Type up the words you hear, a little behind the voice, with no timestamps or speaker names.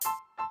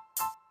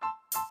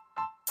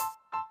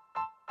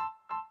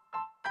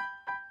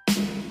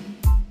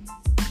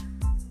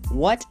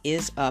What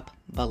is up,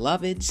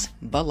 beloveds?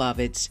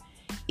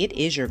 It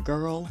is your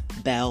girl,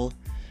 Belle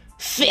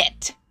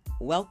Fit.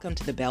 Welcome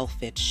to the Belle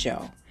Fit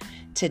Show.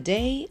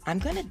 Today, I'm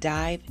going to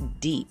dive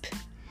deep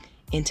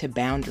into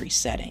boundary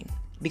setting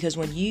because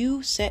when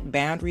you set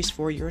boundaries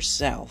for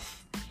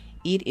yourself,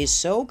 it is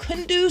so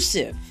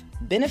conducive,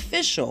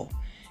 beneficial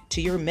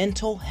to your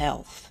mental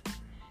health,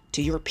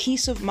 to your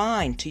peace of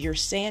mind, to your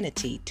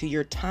sanity, to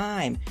your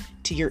time,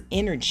 to your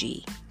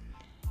energy.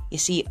 You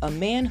see, a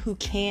man who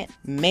can't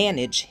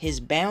manage his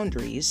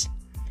boundaries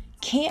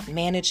can't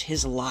manage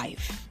his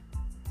life.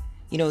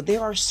 You know,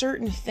 there are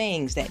certain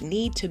things that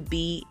need to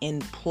be in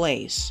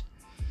place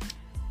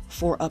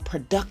for a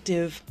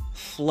productive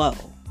flow.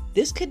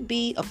 This could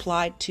be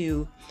applied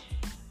to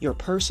your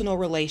personal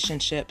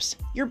relationships,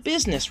 your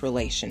business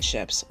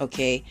relationships,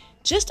 okay?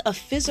 Just a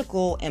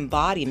physical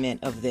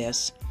embodiment of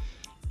this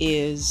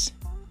is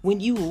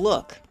when you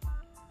look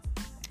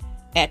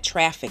at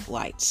traffic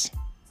lights,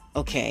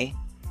 okay?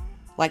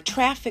 Like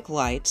traffic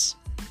lights,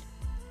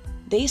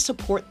 they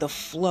support the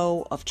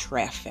flow of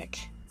traffic.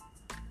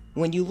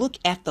 When you look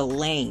at the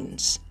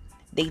lanes,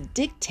 they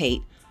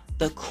dictate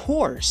the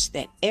course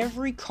that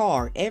every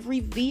car,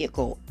 every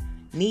vehicle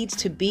needs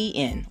to be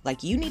in.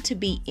 Like you need to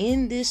be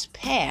in this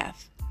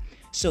path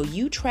so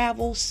you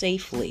travel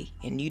safely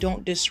and you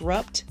don't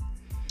disrupt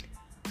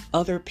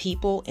other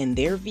people in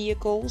their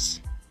vehicles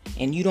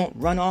and you don't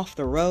run off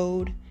the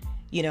road.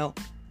 You know,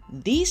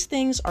 these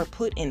things are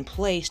put in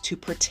place to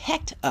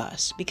protect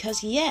us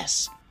because,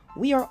 yes,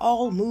 we are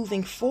all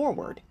moving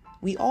forward.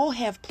 We all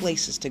have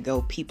places to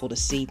go, people to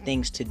see,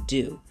 things to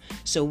do.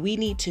 So we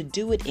need to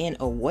do it in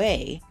a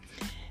way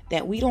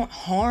that we don't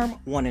harm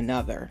one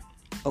another.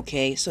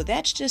 Okay, so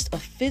that's just a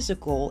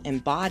physical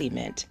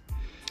embodiment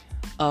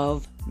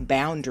of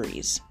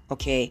boundaries.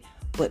 Okay,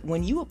 but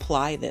when you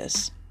apply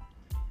this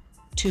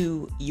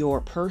to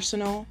your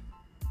personal,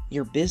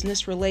 your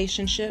business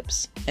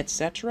relationships,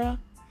 etc.,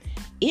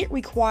 it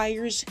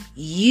requires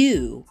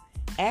you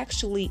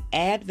actually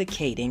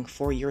advocating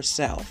for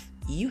yourself.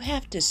 You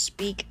have to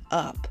speak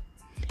up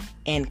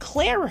and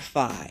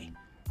clarify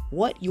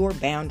what your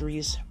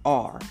boundaries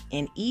are.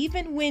 And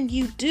even when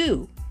you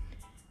do,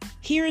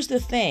 here's the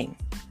thing.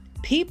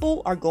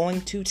 People are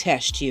going to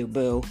test you,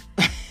 boo.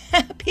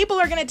 People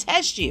are going to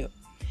test you.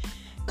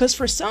 Because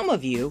for some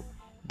of you,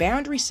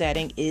 boundary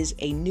setting is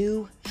a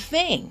new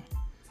thing.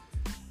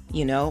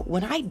 You know,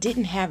 when I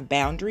didn't have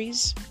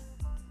boundaries,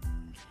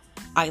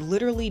 I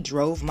literally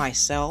drove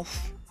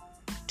myself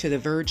to the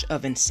verge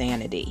of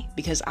insanity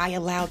because I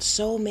allowed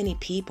so many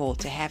people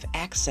to have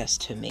access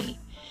to me.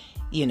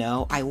 You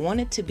know, I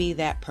wanted to be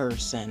that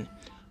person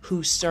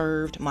who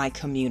served my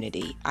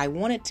community. I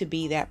wanted to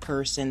be that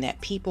person that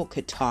people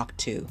could talk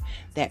to,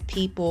 that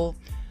people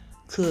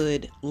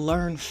could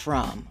learn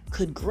from,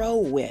 could grow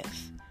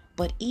with.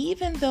 But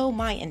even though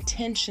my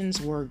intentions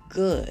were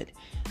good,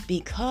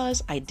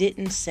 because I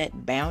didn't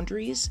set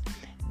boundaries,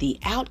 the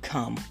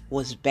outcome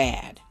was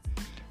bad.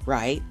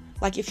 Right?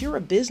 Like if you're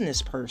a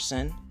business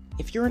person,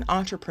 if you're an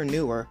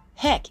entrepreneur,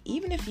 heck,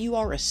 even if you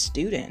are a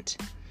student,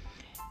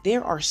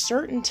 there are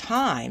certain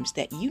times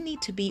that you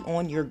need to be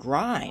on your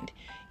grind.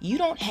 You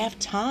don't have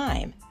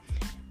time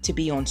to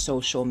be on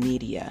social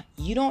media.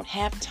 You don't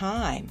have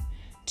time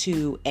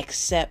to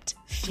accept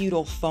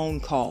futile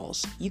phone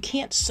calls. You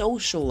can't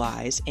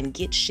socialize and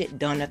get shit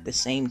done at the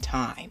same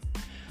time,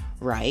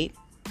 right?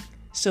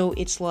 So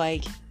it's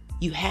like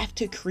you have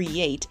to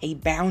create a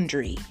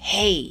boundary.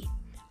 Hey,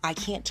 I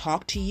can't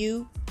talk to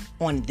you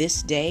on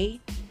this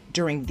day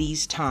during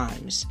these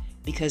times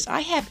because I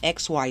have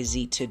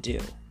XYZ to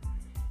do.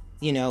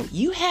 You know,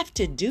 you have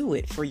to do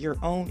it for your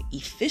own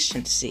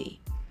efficiency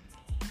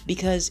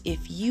because if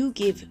you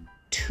give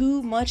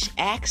too much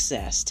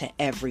access to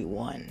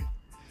everyone,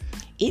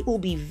 it will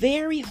be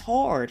very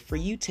hard for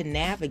you to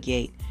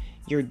navigate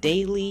your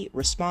daily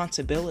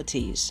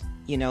responsibilities,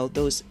 you know,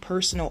 those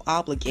personal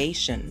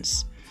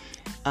obligations.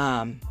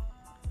 And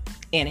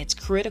it's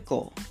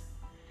critical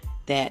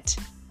that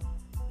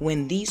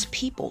when these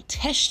people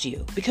test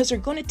you, because they're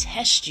going to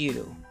test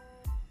you,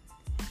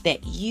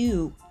 that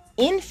you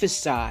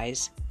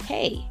emphasize,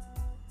 hey,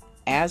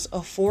 as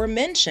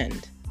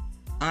aforementioned,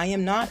 I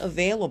am not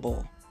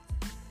available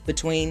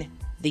between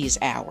these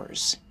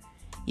hours.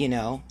 You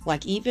know,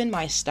 like even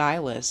my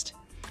stylist,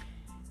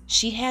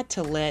 she had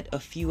to let a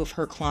few of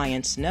her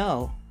clients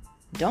know,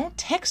 don't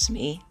text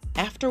me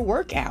after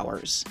work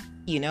hours.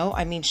 You know,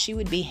 I mean, she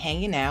would be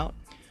hanging out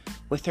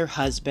with her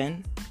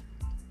husband,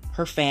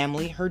 her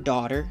family, her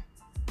daughter,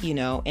 you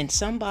know, and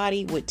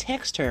somebody would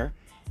text her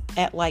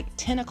at like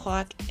 10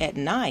 o'clock at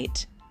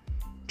night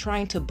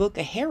trying to book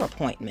a hair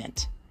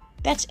appointment.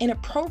 That's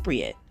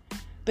inappropriate.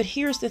 But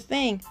here's the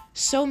thing.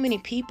 So many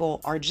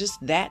people are just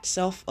that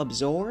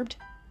self-absorbed.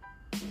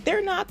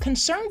 They're not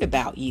concerned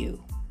about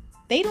you.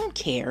 They don't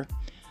care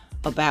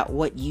about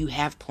what you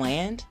have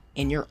planned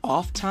in your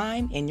off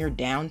time, in your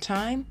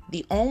downtime.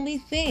 The only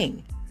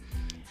thing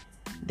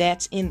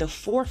that's in the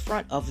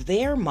forefront of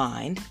their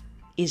mind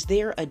is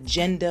their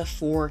agenda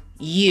for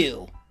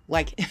you.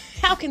 Like,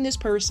 how can this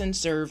person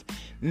serve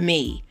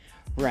me,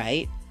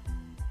 right?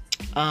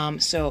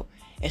 So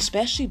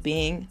especially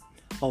being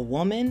a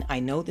woman, I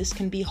know this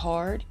can be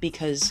hard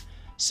because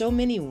so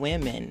many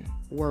women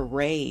were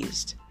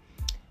raised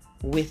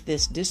with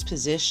this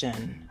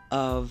disposition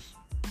of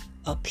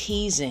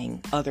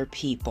appeasing other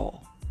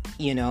people,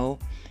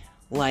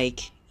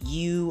 like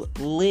you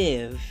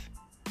live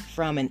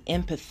from an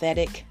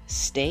empathetic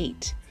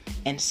state.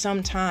 And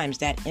sometimes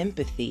that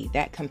empathy,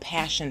 that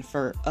compassion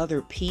for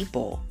other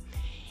people,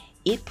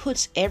 it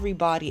puts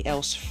everybody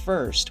else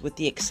first with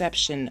the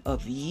exception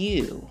of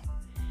you.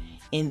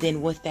 And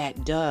then what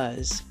that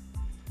does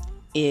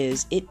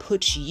is it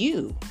puts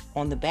you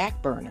on the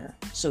back burner.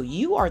 So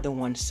you are the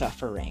one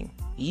suffering.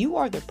 You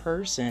are the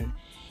person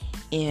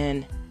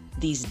in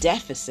these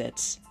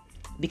deficits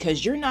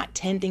because you're not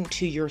tending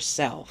to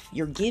yourself.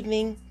 You're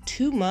giving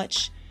too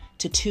much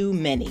to too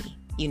many.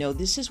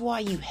 This is why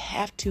you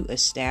have to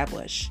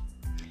establish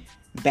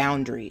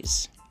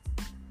boundaries,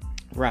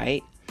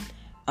 right?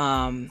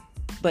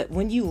 But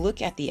when you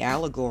look at the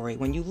allegory,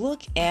 when you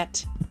look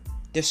at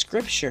the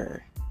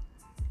scripture,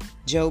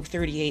 Job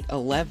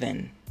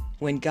 38:11,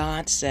 when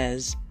God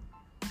says,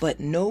 "But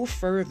no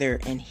further,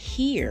 and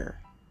here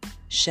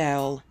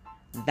shall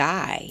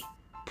thy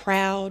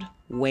proud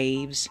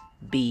waves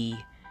be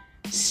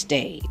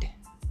stayed."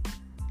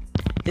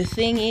 The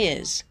thing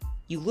is,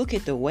 you look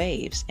at the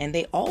waves and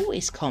they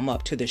always come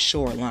up to the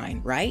shoreline,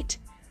 right?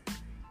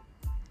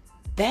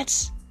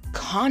 That's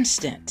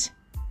constant.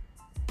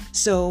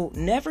 So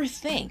never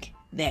think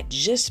that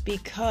just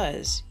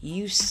because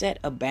you set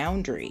a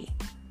boundary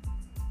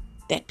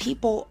that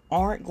people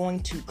aren't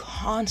going to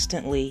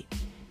constantly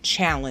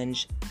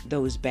challenge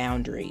those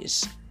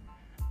boundaries.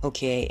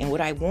 Okay, and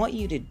what I want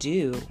you to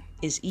do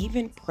is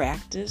even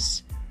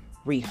practice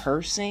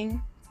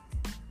rehearsing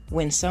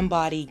when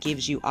somebody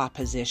gives you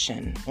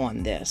opposition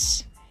on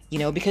this,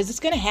 because it's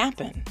going to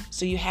happen.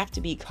 So you have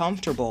to be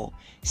comfortable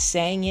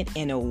saying it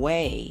in a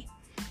way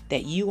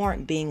that you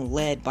aren't being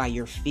led by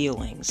your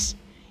feelings,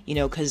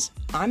 because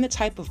I'm the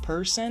type of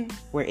person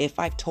where if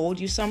I've told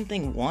you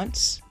something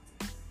once,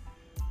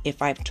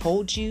 if I've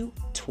told you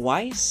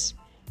twice,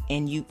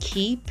 and you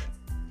keep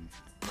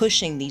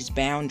pushing these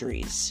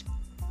boundaries,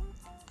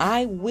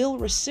 I will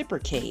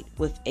reciprocate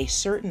with a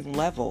certain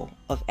level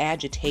of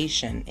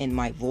agitation in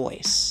my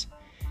voice.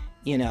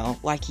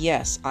 Like,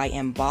 yes, I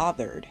am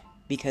bothered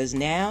because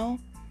now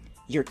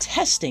you're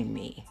testing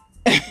me.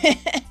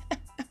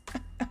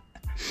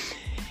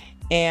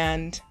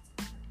 And,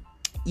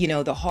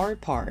 the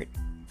hard part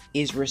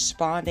is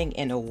responding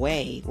in a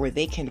way where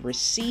they can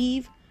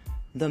receive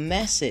the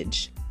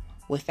message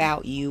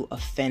without you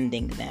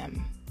offending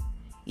them.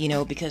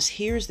 Because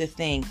here's the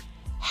thing.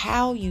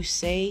 How you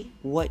say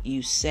what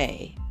you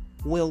say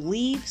will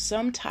leave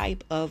some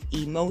type of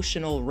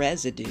emotional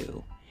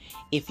residue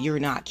if you're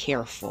not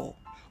careful.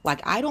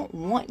 Like, I don't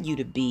want you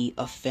to be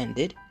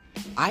offended.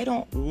 I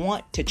don't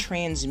want to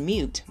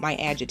transmute my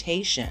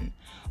agitation.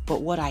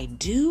 But what I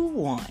do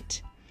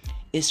want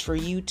is for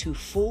you to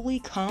fully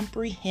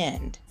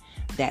comprehend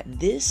that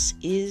this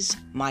is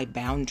my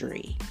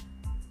boundary.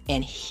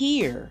 And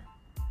here,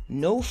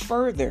 no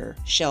further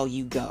shall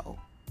you go.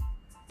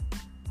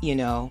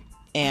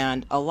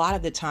 And a lot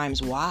of the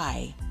times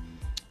why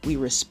we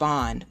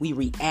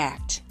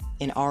react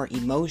in our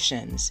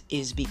emotions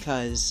is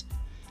because,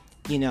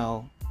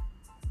 you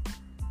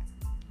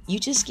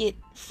just get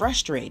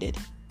frustrated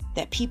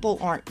that people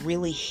aren't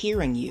really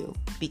hearing you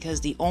because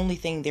the only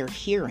thing they're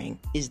hearing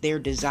is their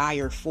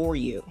desire for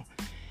you.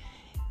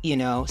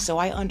 So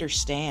I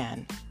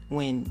understand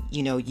when,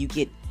 you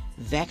get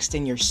vexed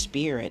in your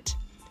spirit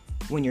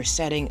when you're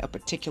setting a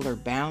particular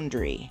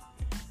boundary,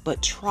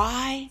 but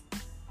try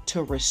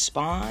to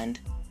respond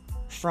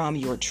from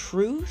your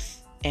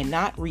truth and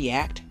not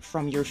react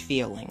from your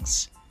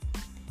feelings.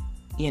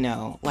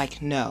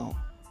 Like, no,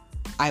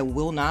 I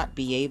will not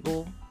be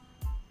able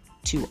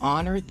to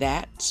honor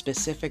that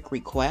specific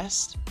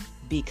request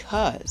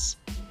because,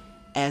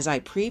 as I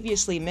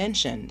previously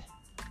mentioned,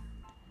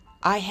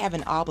 I have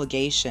an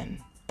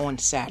obligation on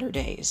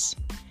Saturdays.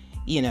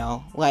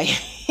 Like,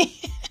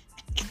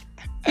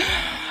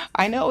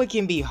 I know it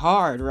can be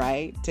hard,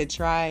 right? To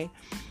try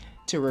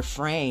to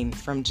refrain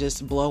from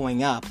just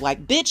blowing up.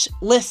 Like, bitch,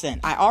 listen,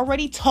 I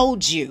already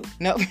told you.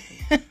 No.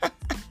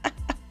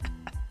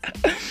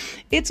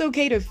 It's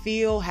okay to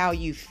feel how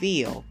you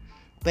feel.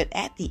 But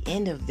at the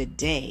end of the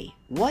day,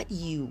 what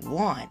you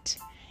want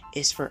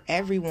is for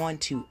everyone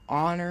to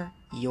honor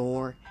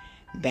your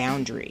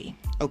boundary.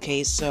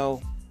 Okay,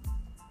 so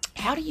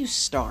how do you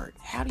start?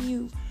 How do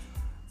you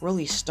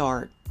really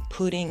start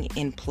putting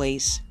in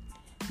place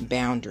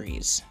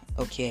boundaries?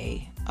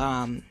 Okay,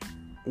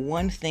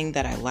 one thing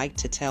that I like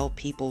to tell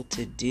people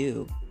to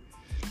do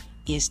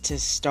is to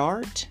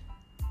start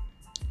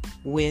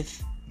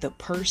with the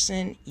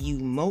person you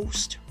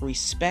most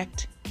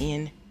respect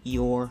in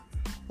your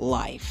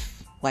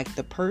life, like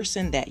the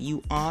person that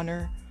you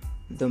honor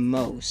the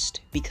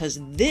most, because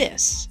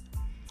this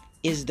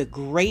is the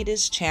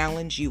greatest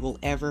challenge you will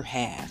ever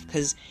have.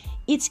 Because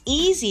it's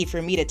easy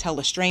for me to tell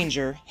a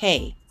stranger,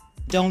 hey,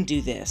 don't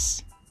do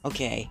this.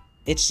 Okay,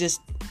 it's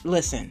just,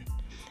 listen,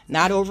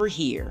 Not over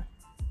here.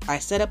 I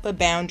set up a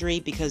boundary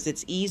because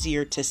it's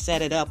easier to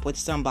set it up with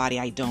somebody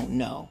I don't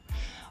know.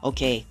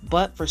 Okay,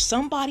 but for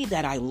somebody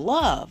that I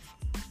love,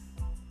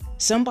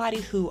 somebody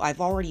who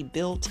I've already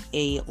built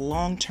a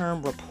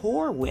long-term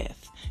rapport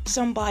with,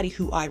 somebody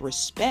who I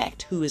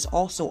respect, who has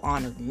also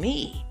honored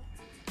me,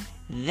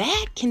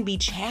 that can be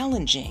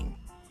challenging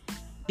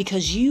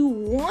because you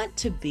want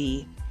to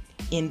be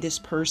in this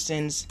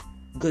person's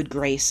good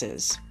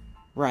graces,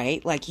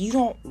 right? Like you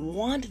don't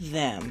want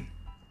them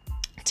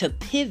to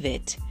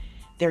pivot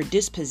their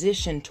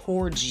disposition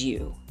towards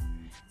you.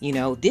 You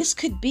know, this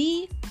could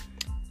be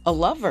a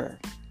lover,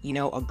 you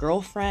know, a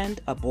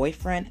girlfriend, a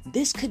boyfriend.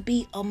 This could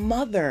be a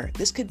mother.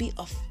 This could be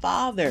a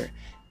father.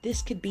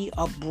 This could be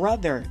a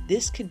brother.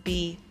 This could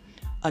be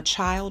a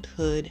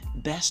childhood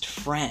best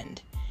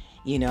friend.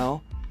 You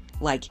know,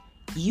 like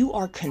you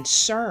are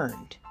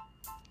concerned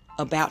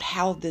about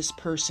how this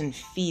person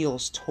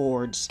feels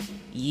towards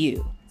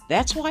you.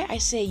 That's why I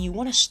say you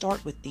want to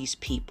start with these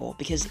people,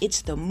 because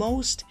it's the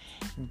most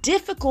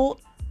difficult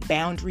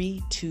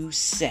boundary to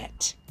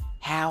set.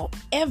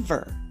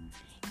 However,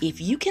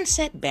 if you can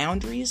set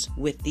boundaries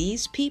with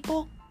these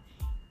people,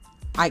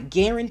 I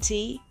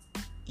guarantee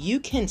you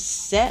can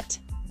set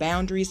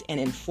boundaries and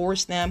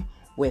enforce them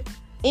with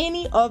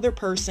any other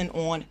person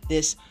on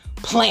this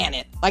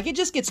planet. Like it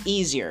just gets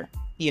easier,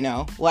 you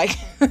know, like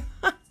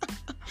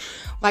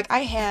like I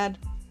had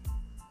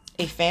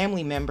a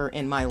family member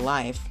in my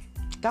life.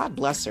 God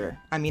bless her.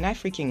 I mean, I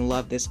freaking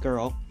love this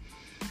girl.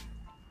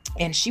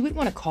 And she would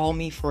want to call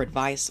me for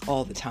advice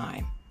all the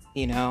time,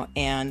 you know.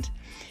 And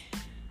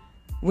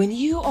when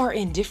you are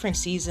in different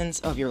seasons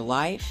of your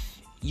life,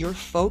 your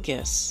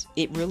focus,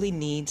 it really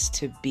needs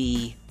to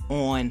be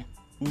on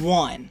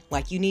one.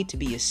 Like you need to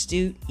be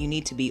astute. You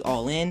need to be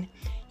all in.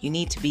 You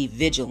need to be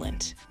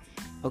vigilant.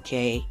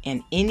 Okay.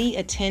 And any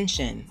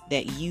attention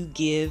that you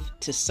give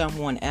to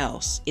someone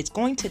else, it's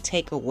going to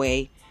take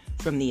away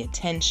from the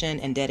attention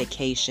and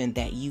dedication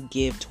that you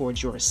give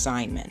towards your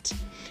assignment.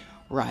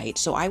 Right.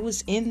 So I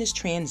was in this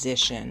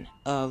transition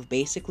of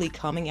basically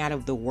coming out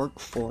of the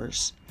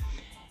workforce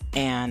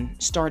and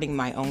starting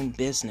my own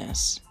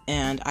business.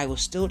 And I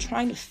was still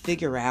trying to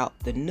figure out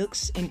the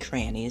nooks and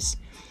crannies.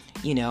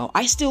 You know,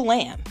 I still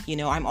am. You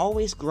know, I'm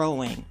always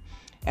growing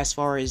as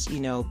far as, you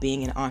know,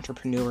 being an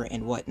entrepreneur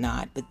and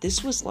whatnot. But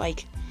this was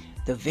like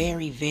the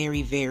very,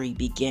 very, very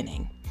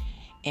beginning.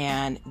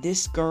 And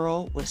this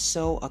girl was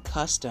so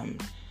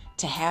accustomed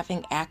to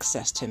having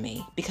access to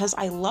me because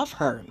I love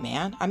her,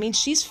 man. I mean,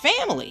 she's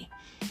family,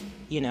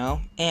 you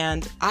know,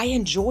 and I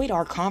enjoyed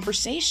our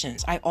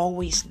conversations. I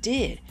always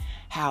did.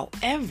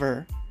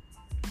 However,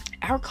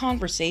 our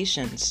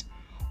conversations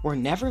were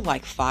never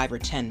like 5 or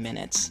 10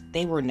 minutes.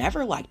 They were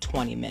never like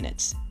 20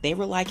 minutes. They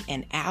were like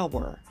an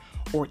hour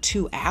or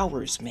 2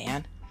 hours,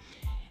 man,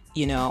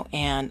 you know,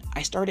 and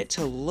I started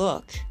to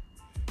look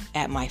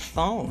at my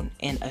phone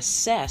and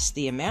assess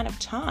the amount of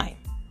time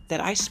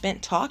that I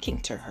spent talking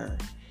to her.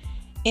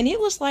 And it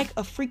was like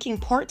a freaking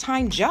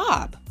part-time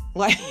job.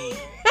 Like,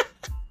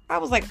 I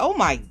was like, oh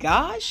my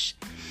gosh,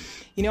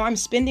 you know, I'm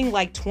spending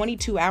like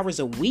 22 hours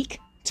a week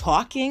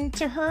talking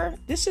to her.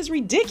 This is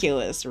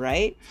ridiculous,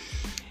 right?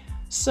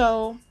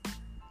 So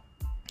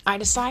I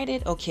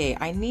decided, okay,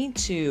 I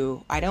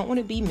don't want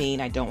to be mean.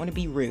 I don't want to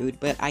be rude,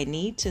 but I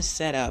need to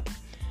set up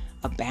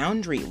a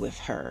boundary with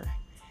her,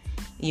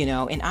 you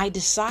know, and I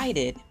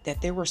decided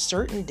that there were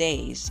certain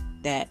days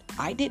that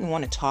I didn't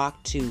want to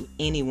talk to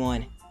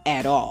anyone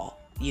at all.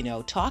 You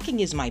know, talking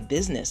is my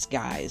business,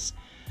 guys.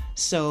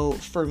 So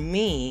for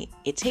me,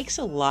 it takes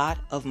a lot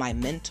of my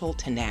mental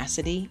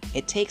tenacity.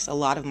 It takes a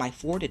lot of my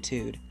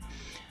fortitude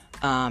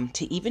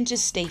to even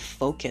just stay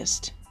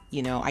focused.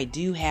 You know, I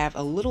do have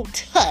a little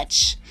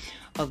touch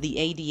of the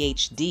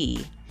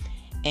ADHD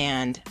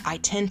and I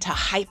tend to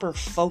hyper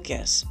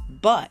focus.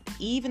 But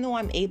even though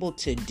I'm able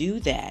to do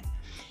that,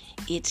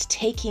 it's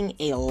taking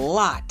a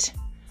lot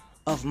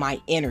of my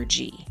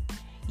energy,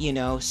 you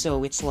know,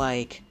 so it's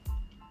like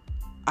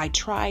I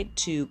tried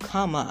to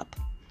come up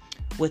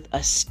with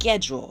a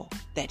schedule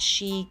that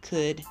she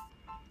could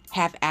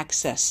have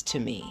access to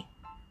me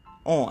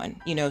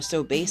on, you know.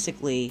 So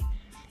basically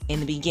in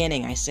the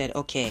beginning I said,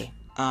 okay,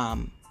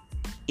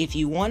 if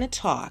you want to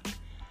talk,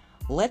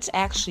 let's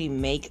actually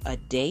make a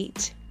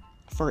date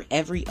for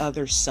every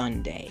other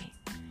Sunday,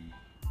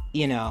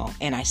 you know.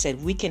 And I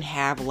said we can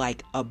have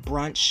like a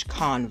brunch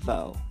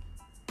convo,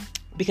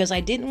 because I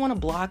didn't want to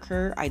block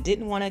her. I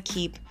didn't want to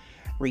keep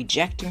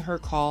rejecting her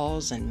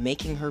calls and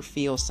making her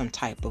feel some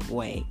type of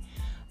way.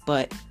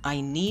 But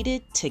I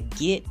needed to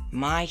get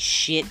my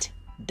shit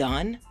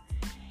done,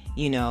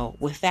 you know,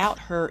 without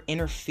her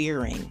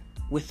interfering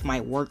with my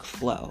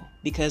workflow.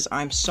 Because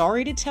I'm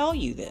sorry to tell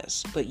you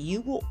this, but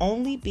you will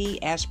only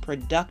be as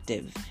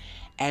productive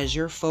as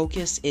your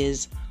focus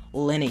is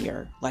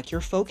linear. Like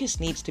your focus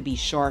needs to be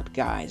sharp,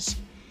 guys.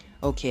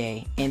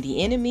 Okay. And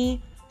the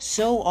enemy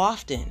so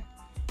often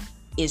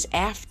is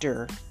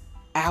after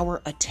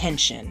our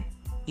attention.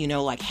 You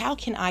know, like how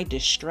can I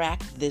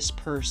distract this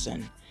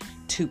person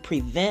to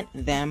prevent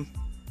them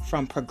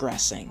from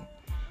progressing,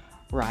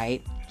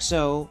 right?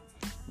 So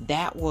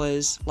that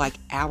was like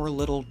our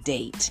little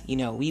date.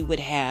 We would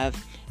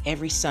have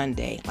every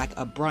Sunday like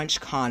a brunch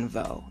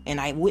convo,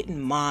 and I wouldn't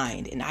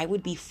mind, and I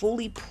would be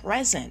fully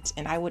present,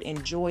 and I would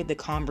enjoy the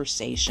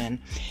conversation.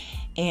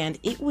 And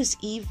it was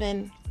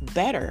even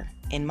better,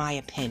 in my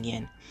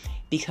opinion,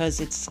 because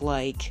it's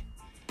like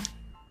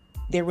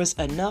there was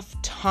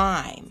enough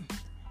time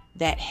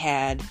that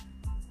had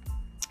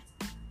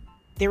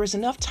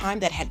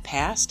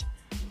passed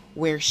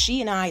where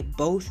she and I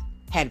both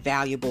had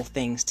valuable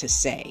things to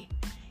say.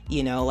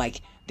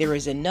 Like there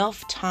was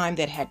enough time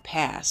that had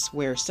passed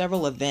where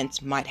several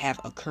events might have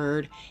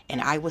occurred,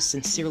 and I was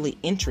sincerely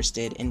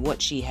interested in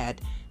what she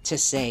had to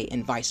say,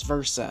 and vice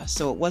versa.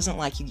 So it wasn't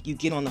like you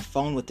get on the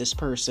phone with this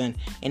person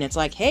and it's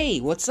like, hey,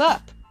 what's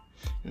up?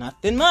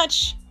 Nothing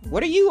much.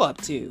 What are you up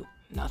to?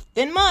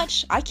 Nothing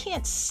much. I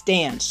can't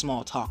stand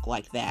small talk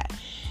like that.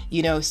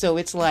 So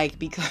it's like,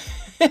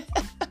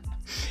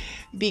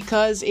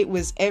 because it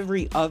was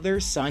every other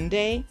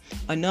Sunday,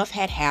 enough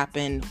had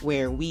happened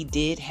where we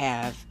did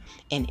have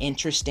an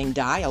interesting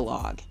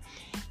dialogue,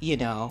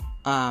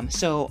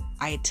 So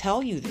I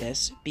tell you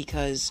this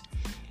because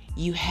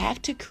you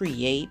have to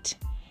create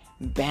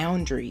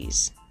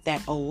boundaries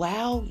that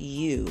allow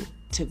you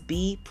to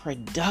be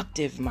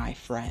productive, my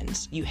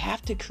friends. You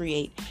have to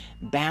create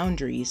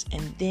boundaries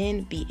and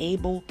then be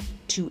able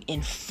to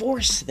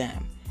enforce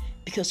them,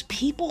 because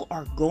people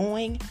are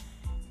going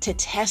to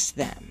test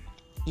them.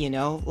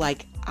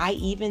 Like I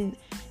even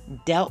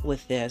dealt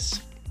with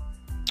this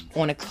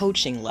on a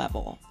coaching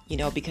level,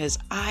 because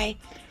I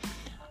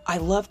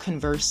love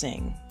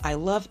conversing. I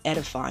love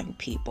edifying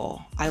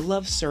people. I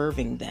love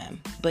serving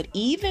them. But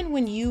even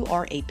when you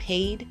are a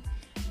paid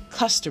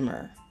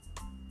customer,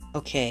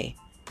 okay,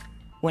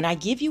 when I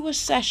give you a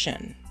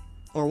session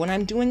or when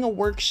I'm doing a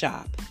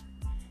workshop,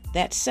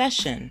 that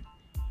session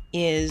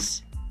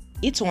it's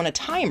on a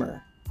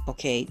timer.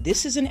 Okay,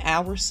 this is an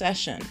hour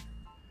session.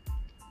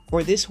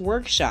 Or this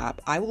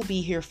workshop, I will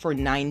be here for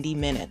 90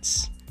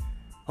 minutes.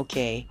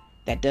 Okay,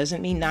 that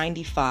doesn't mean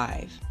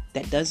 95.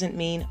 That doesn't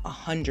mean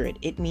 100.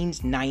 It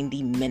means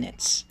 90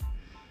 minutes.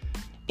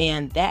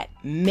 And that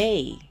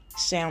may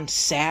sound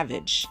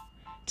savage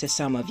to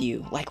some of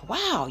you. Like,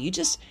 wow,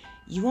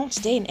 you won't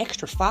stay an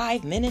extra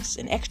 5 minutes,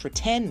 an extra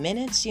 10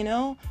 minutes,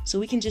 so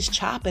we can just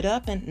chop it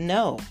up. And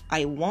no,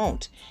 I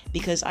won't,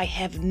 because I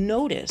have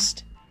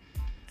noticed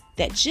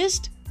that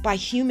just by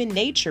human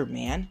nature,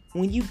 man,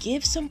 when you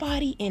give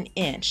somebody an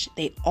inch,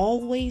 they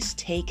always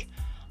take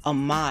a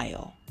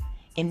mile.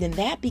 And then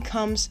that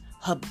becomes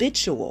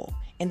habitual.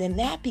 And then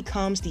that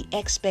becomes the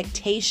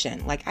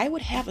expectation. Like I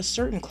would have a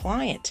certain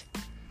client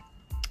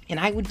and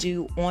I would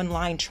do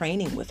online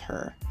training with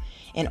her.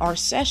 And our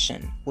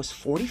session was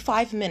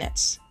 45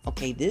 minutes.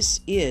 Okay,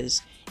 this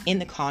is in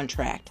the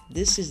contract.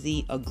 This is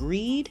the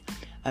agreed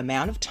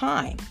amount of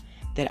time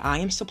that I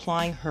am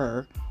supplying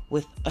her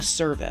with a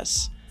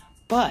service.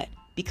 But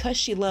because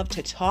she loved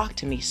to talk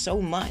to me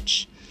so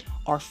much,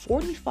 our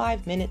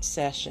 45-minute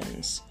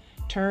sessions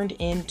turned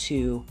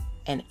into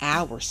an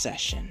hour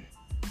session.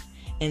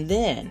 And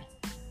then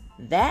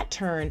that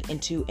turned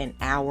into an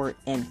hour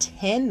and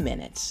 10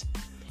 minutes.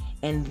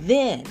 And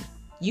then,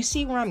 you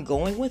see where I'm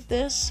going with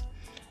this?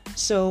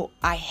 So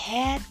I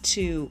had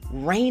to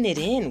rein it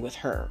in with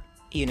her.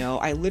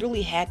 I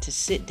literally had to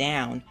sit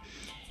down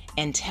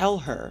and tell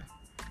her,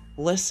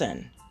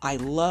 listen, I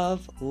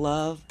love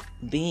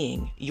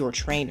being your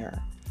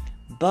trainer,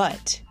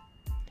 but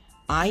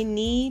I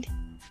need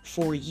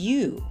for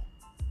you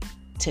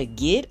to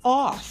get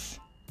off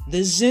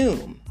the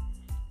Zoom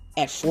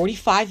at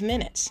 45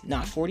 minutes,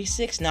 not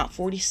 46, not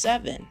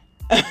 47.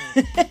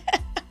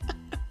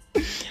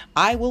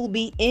 I will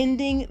be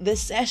ending the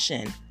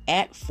session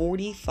at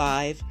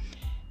 45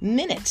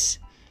 minutes,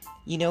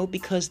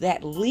 because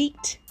that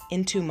leaked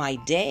into my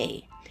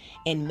day.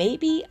 And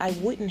maybe I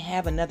wouldn't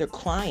have another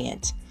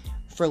client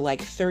for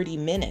like 30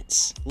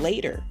 minutes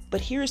later.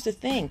 But here's the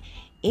thing.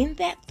 In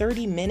that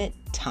 30-minute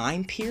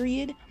time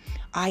period,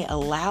 I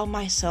allow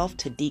myself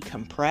to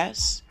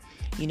decompress.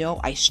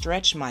 I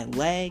stretch my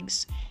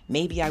legs.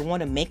 Maybe I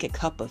want to make a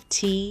cup of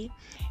tea.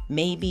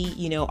 Maybe,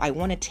 I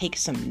want to take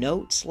some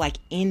notes. Like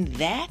in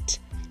that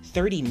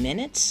 30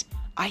 minutes,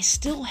 I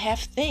still have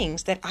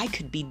things that I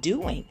could be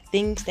doing,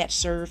 things that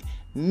serve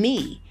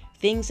me,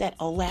 things that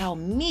allow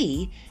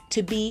me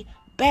to be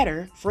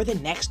better for the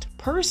next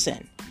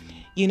person.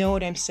 You know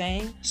what I'm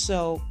saying?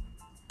 So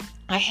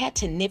I had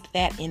to nip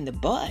that in the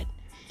bud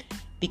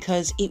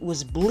because it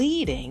was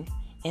bleeding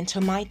into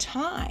my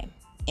time.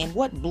 And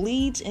what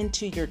bleeds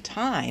into your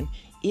time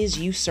is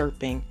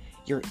usurping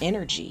your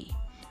energy,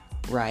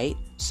 right?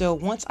 So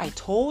once I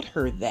told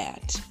her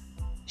that,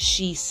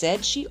 she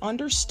said she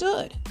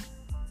understood.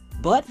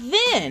 But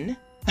then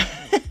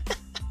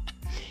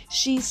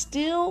she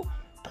still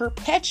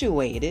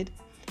perpetuated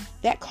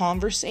that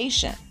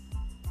conversation.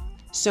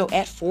 So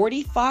at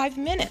 45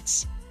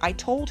 minutes, I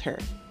told her,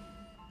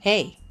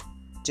 hey,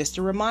 just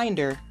a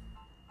reminder,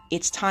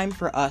 it's time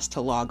for us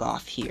to log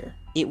off here.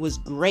 It was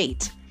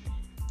great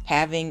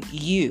having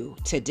you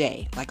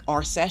today. Like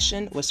our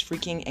session was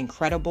freaking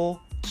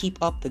incredible. Keep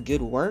up the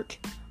good work.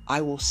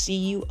 I will see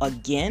you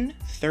again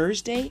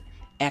Thursday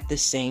at the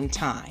same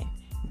time.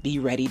 Be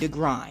ready to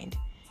grind.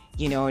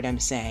 You know what I'm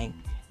saying?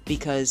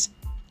 Because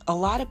a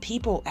lot of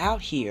people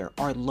out here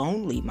are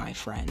lonely, my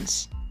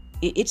friends.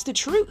 It's the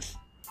truth.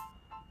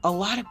 A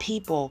lot of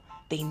people,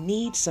 they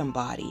need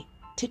somebody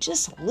to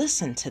just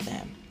listen to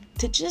them,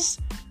 to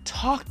just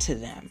talk to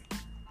them.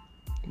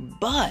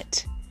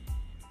 But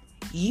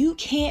you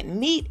can't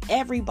meet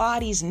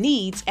everybody's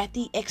needs at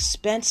the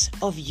expense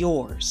of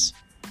yours.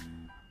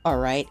 All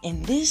right?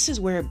 And this is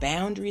where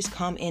boundaries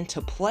come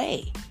into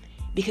play.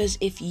 Because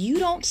if you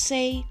don't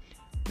say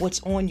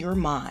what's on your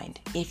mind,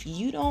 if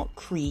you don't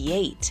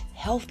create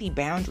healthy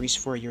boundaries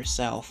for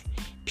yourself,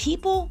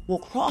 people will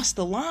cross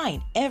the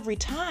line every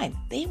time.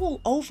 They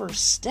will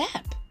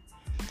overstep,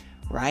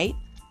 right?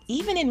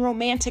 Even in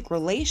romantic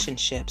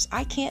relationships,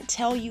 I can't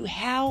tell you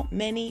how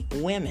many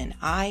women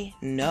I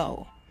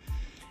know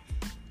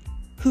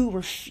who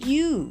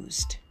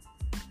refused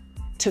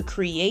to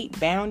create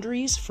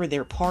boundaries for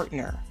their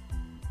partner.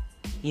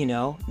 You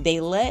know, they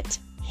let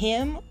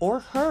him or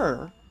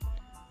her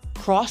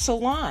cross a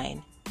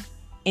line,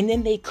 and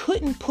then they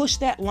couldn't push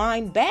that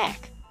line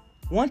back.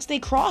 Once they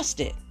crossed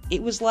it,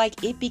 it was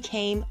like it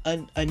became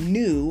a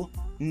new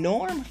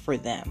norm for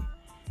them.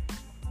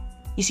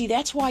 You see,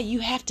 that's why you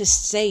have to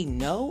say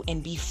no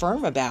and be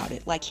firm about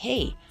it. Like,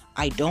 hey,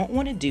 I don't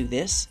want to do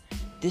this.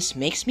 This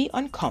makes me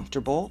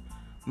uncomfortable.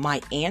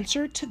 My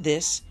answer to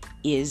this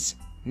is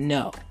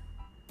no.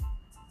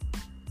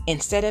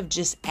 Instead of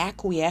just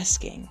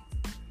acquiescing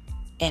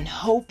and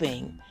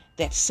hoping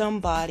that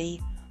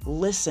somebody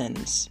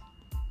listens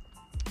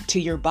to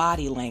your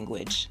body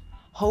language,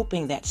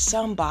 hoping that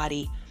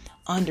somebody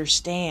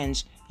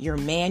understands your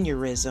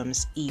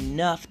mannerisms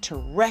enough to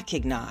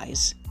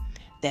recognize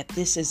that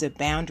this is a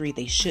boundary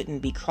they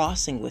shouldn't be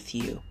crossing with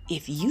you.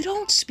 If you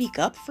don't speak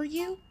up for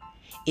you,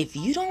 if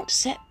you don't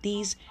set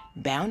these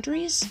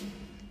boundaries,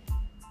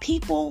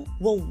 people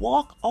will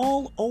walk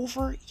all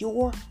over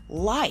your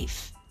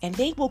life and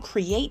they will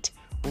create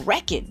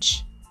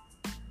wreckage,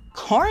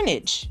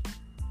 carnage,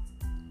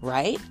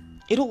 right?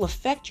 It'll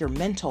affect your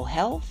mental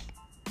health.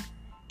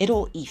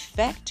 It'll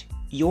affect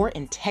your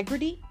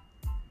integrity.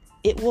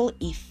 It will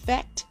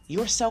affect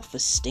your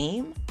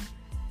self-esteem.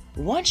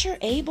 Once you're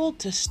able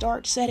to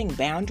start setting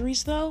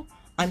boundaries, though,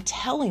 I'm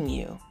telling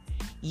you,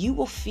 you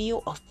will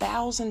feel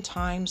 1,000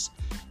 times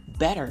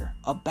better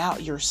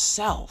about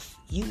yourself.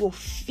 You will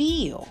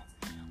feel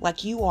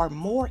like you are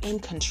more in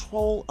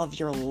control of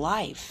your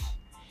life.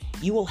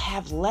 You will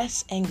have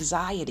less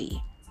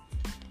anxiety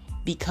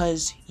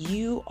because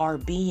you are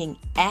being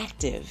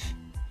active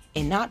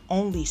in not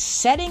only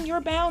setting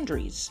your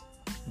boundaries,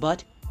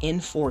 but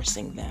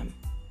enforcing them.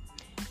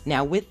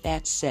 Now, with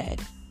that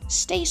said,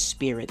 stay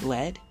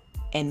spirit-led,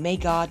 and may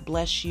God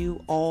bless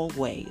you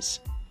always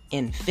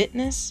in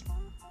fitness,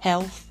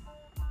 health,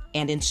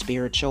 and in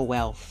spiritual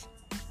wealth.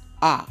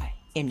 I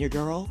am your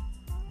girl,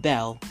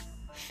 Belle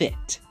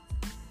Fit.